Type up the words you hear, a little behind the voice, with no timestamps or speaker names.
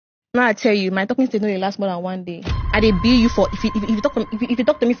Now I tell you, my talking stage no dey last more than one day. I dey bill you for if you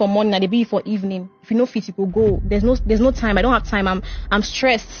talk to me for morning, I dey bill you for evening. If you no fit, you go go. There's no time. I don't have time. I'm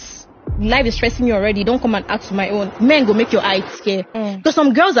stressed. Life is stressing me already. Don't come and ask to my own. Men go make your eyes scare. Because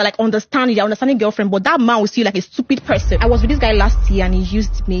some girls are like understanding, they're understanding girlfriend, but that man will see you like a stupid person. I was with this guy last year and he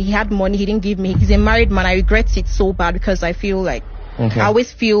used me. He had money, he didn't give me. He's a married man. I regret it so bad because I feel like I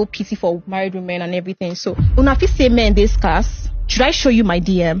always feel pity for married women and everything. So when I feel say men they scarce, should I show you my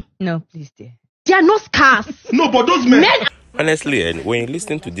DM? No, please, dear. They are not scarce. No, but those men Honestly, and when you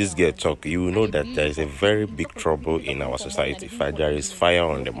listen to this girl talk, you will know that there is a very big trouble in our society. There is fire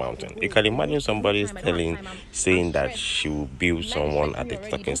on the mountain. You can imagine somebody saying that she will build someone at the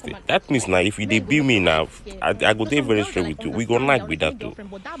talking stage. That means now, if you dey bill me now, I go dey very straight with you. We go knock with that too.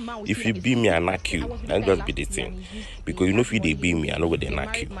 If you bill me, I knock you. That just be the thing. Because you know if you dey bill me, I know where they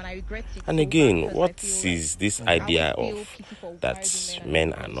knock you. And again, what is this idea of that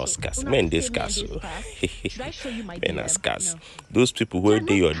men are not scarce? Men they scarce. Men are scarce. Those people who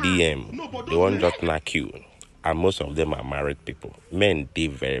do your DM, they won't just knock you. And most of them are married people. Men, they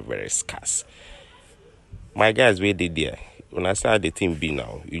very, very scarce. My guys, where they there? When I say the team be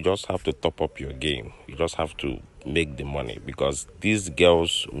now, you just have to top up your game. You just have to make the money because these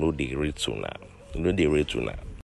girls know they rate to now.